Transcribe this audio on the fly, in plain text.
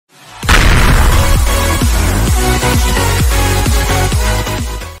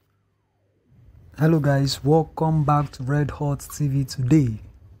Hello guys, welcome back to Red Hot TV today.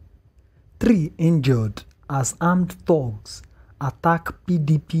 3 injured as armed thugs attack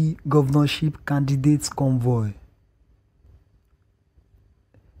PDP governorship candidates convoy.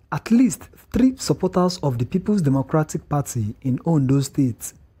 At least 3 supporters of the People's Democratic Party in Ondo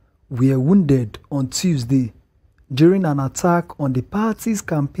State were wounded on Tuesday during an attack on the party's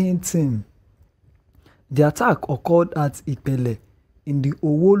campaign team. The attack occurred at Ipele in the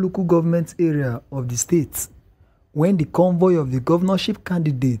Owo local government area of the state when the convoy of the governorship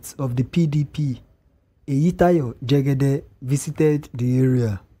candidates of the PDP, Eyitayo Jegede, visited the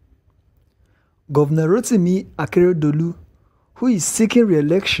area. Governor Rotimi Akeredolu, who is seeking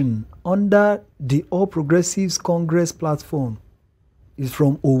re-election under the All Progressives Congress platform, is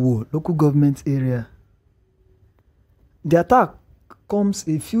from Owo local government area. The attack comes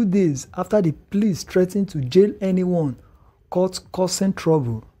a few days after the police threatened to jail anyone caught causing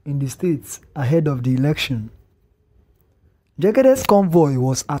trouble in the state ahead of the election. Jegede's convoy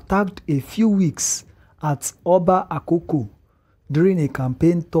was attacked a few weeks at Oba Akoko during a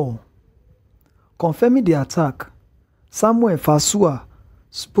campaign tour. Confirming the attack, Samuel Fasua,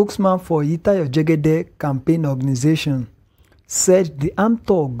 spokesman for Eyitayo Jegede campaign organization, said the armed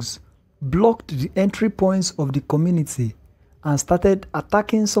thugs blocked the entry points of the community and started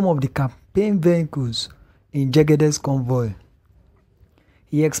attacking some of the campaign vehicles in Jegede's convoy.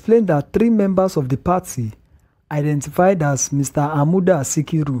 He explained that 3 members of the party, identified as Mr. Amuda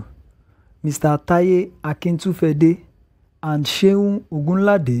Sikiru, Mr. Taye Akintufede, and Sheun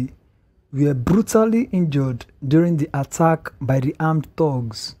Ogunlade, were brutally injured during the attack by the armed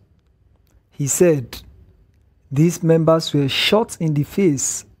thugs. He said these members were shot in the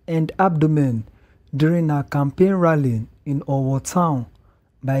face and abdomen during a campaign rally in Owo town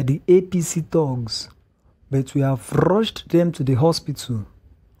by the APC thugs, but we have rushed them to the hospital.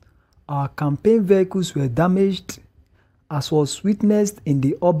 Our campaign vehicles were damaged, as was witnessed in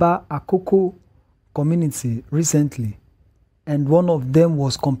the Oba Akoko community recently, and one of them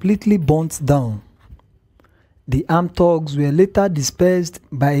was completely burnt down. The armed thugs were later dispersed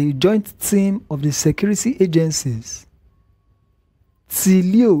by a joint team of the security agencies.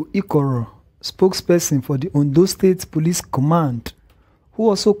 Tilio Ikoro, spokesperson for the Ondo State Police Command, who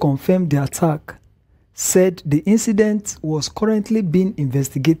also confirmed the attack, said the incident was currently being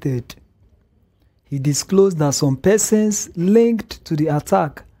investigated. He disclosed that some persons linked to the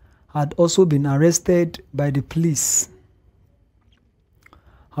attack had also been arrested by the police.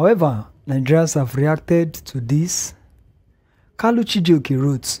 However, Nigerians have reacted to this. Kalu Chijioke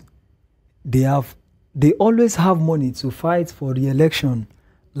wrote, they always have money to fight for re-election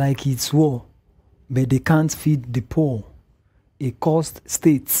like it's war, but they can't feed the poor, a cursed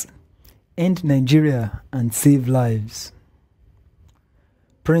state, end Nigeria and save lives.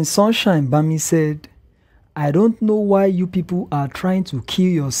 Prince Sunshine Bami said, I don't know why you people are trying to kill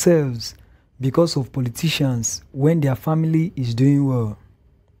yourselves because of politicians when their family is doing well.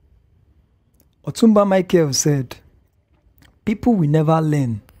 Otumba Michael said, people will never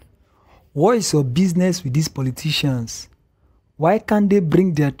learn. What is your business with these politicians? Why can't they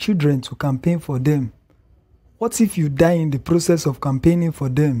bring their children to campaign for them? What if you die in the process of campaigning for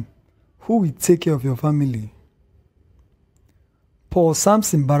them? Who will take care of your family? Paul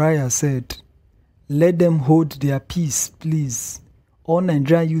Samson Baraya said, let them hold their peace, please. All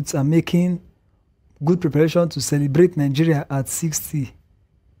Nigerian youths are making good preparation to celebrate Nigeria at 60.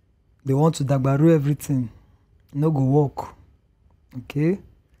 They want to dagbaru everything. No go work. Okay?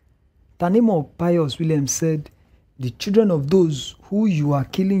 Tanimo Pius Williams said, the children of those who you are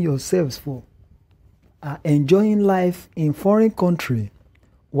killing yourselves for are enjoying life in foreign country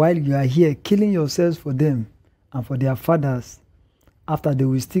while you are here killing yourselves for them and for their fathers, after they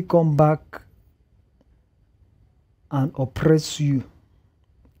will still come back and oppress you.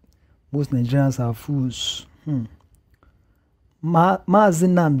 Most Nigerians are fools.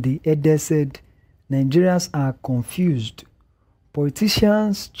 Maazinamdi Ede said, Nigerians are confused.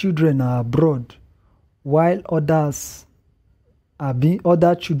 Politicians' children are abroad, while other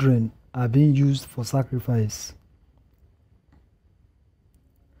children are being used for sacrifice.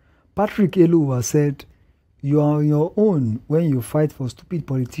 Patrick Eluwa said, you are on your own when you fight for stupid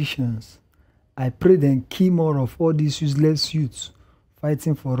politicians. I pray then kill more of all these useless youths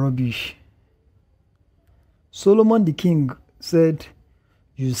fighting for rubbish. Solomon the King said,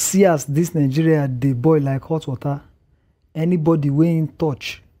 you see as this Nigeria dey boil like hot water, anybody wey in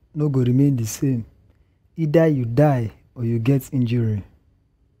touch no go remain the same. Either you die or you get injury.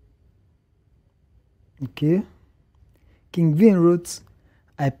 Okay? King Vin wrote,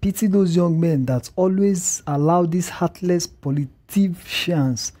 I pity those young men that always allow these heartless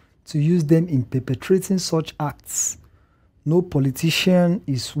politicians to use them in perpetrating such acts. No politician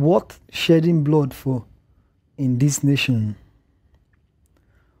is worth shedding blood for in this nation.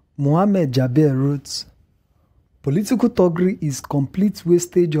 Mohammed Jaber wrote, "Political thuggery is complete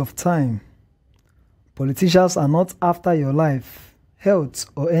wastage of time. Politicians are not after your life, health,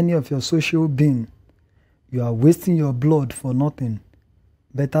 or any of your social being. You are wasting your blood for nothing.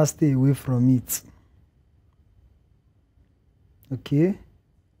 Better stay away from it." Okay.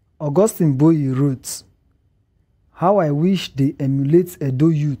 Augustine Boye wrote, "How I wish they emulate Edo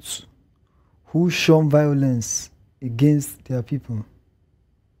youth who shun violence against their people."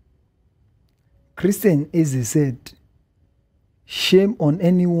 Christian Eze said, "Shame on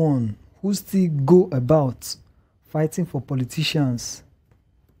anyone who still go about fighting for politicians.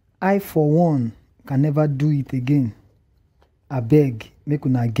 I, for one, can never do it again. Abeg, make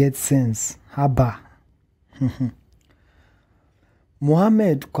una get sense. Haba."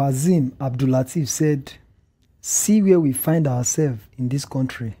 Mohammed Kazim Abdulatif said, "See where we find ourselves in this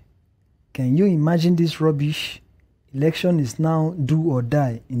country. Can you imagine this rubbish? Election is now do or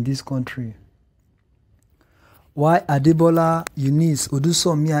die in this country." Why Adebola Eunice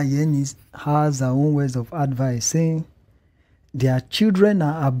Odusomi Ayeni has her own words of advice, saying, "Their children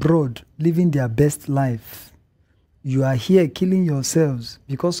are abroad living their best life. You are here killing yourselves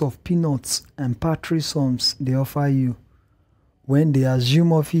because of peanuts and paltry sums they offer you. When they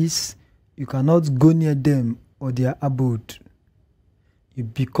assume office, you cannot go near them or their abode. You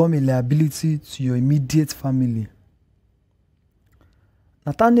become a liability to your immediate family."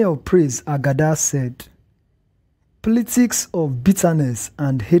 Nathaniel Praise Agada said, "Politics of bitterness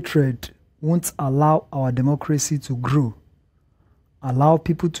and hatred won't allow our democracy to grow. Allow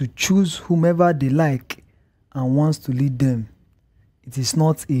people to choose whomever they like and wants to lead them. It is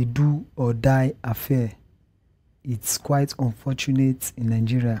not a do or die affair. It's quite unfortunate in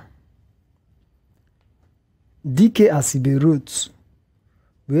Nigeria." DK Asibe wrote,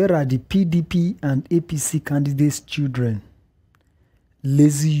 "Where are the PDP and APC candidates' children?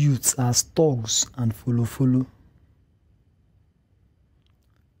 Lazy youths are thugs and follow.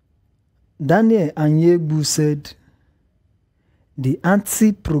 Daniel Anyegbu said, "The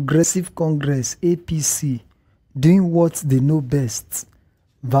Anti-Progressive Congress APC doing what they know best,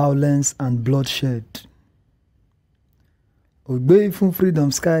 violence and bloodshed." Ogbefun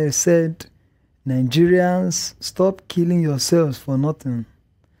Freedom Sky said, "Nigerians, stop killing yourselves for nothing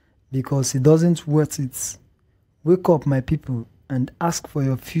because it doesn't worth it. Wake up, my people, and ask for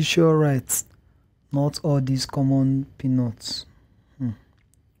your future rights, not all these common peanuts."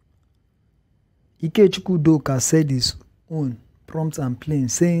 Ikechukwu Doka said his own, prompt and plain,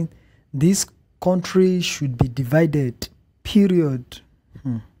 saying, "This country should be divided, period."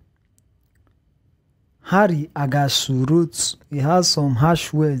 Harry Agasu wrote, he has some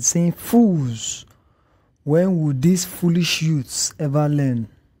harsh words, saying, "Fools, when would these foolish youths ever learn?"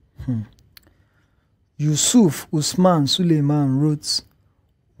 Yusuf Usman Suleiman wrote,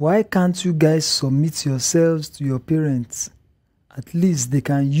 "Why can't you guys submit yourselves to your parents? At least they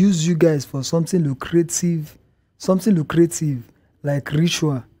can use you guys for something lucrative like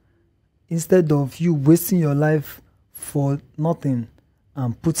ritual, instead of you wasting your life for nothing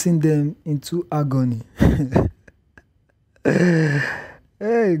and putting them into agony."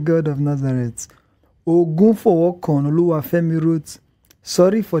 Hey, God of Nazareth. Ogunfowokon Oluwafemi wrote,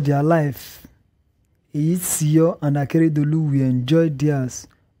 "Sorry for their life. Eyitsiyo and Akeredolu will enjoy theirs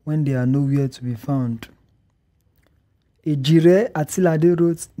when they are nowhere to be found." Ejire Atilade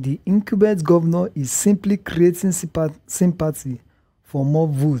wrote, "The incumbent governor is simply creating sympathy for more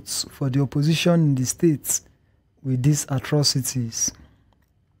votes for the opposition in the states with these atrocities."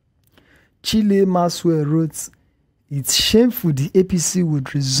 Chile Maswell wrote, "It's shameful the APC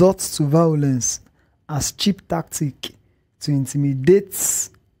would resort to violence as cheap tactic to intimidate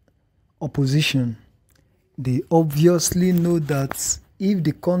opposition. They obviously know that if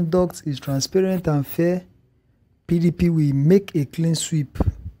the conduct is transparent and fair, PDP will make a clean sweep.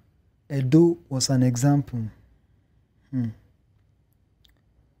 Edo was an example."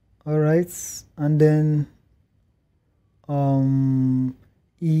 All right, and then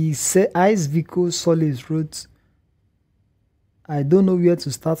he said, Ice Vico Solis wrote, "I don't know where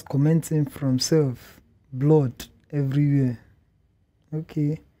to start commenting from self. Blood everywhere."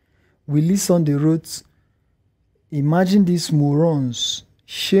 Okay. Willie Sunday wrote, "Imagine these morons.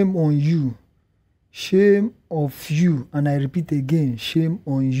 Shame on you. Shame of you, and I repeat again, shame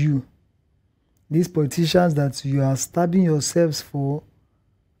on you. These politicians that you are stabbing yourselves for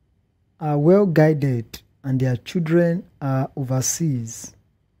are well guided and their children are overseas.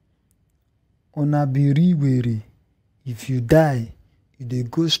 Onabiriwere, if you die, they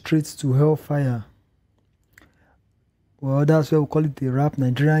go straight to hellfire. Well, that's why we call it a rap.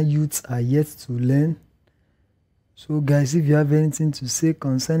 Nigerian youths are yet to learn. So guys, if you have anything to say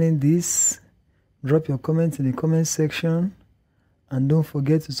concerning this, drop your comments in the comment section, and don't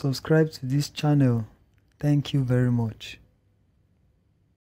forget to subscribe to this channel. Thank you very much.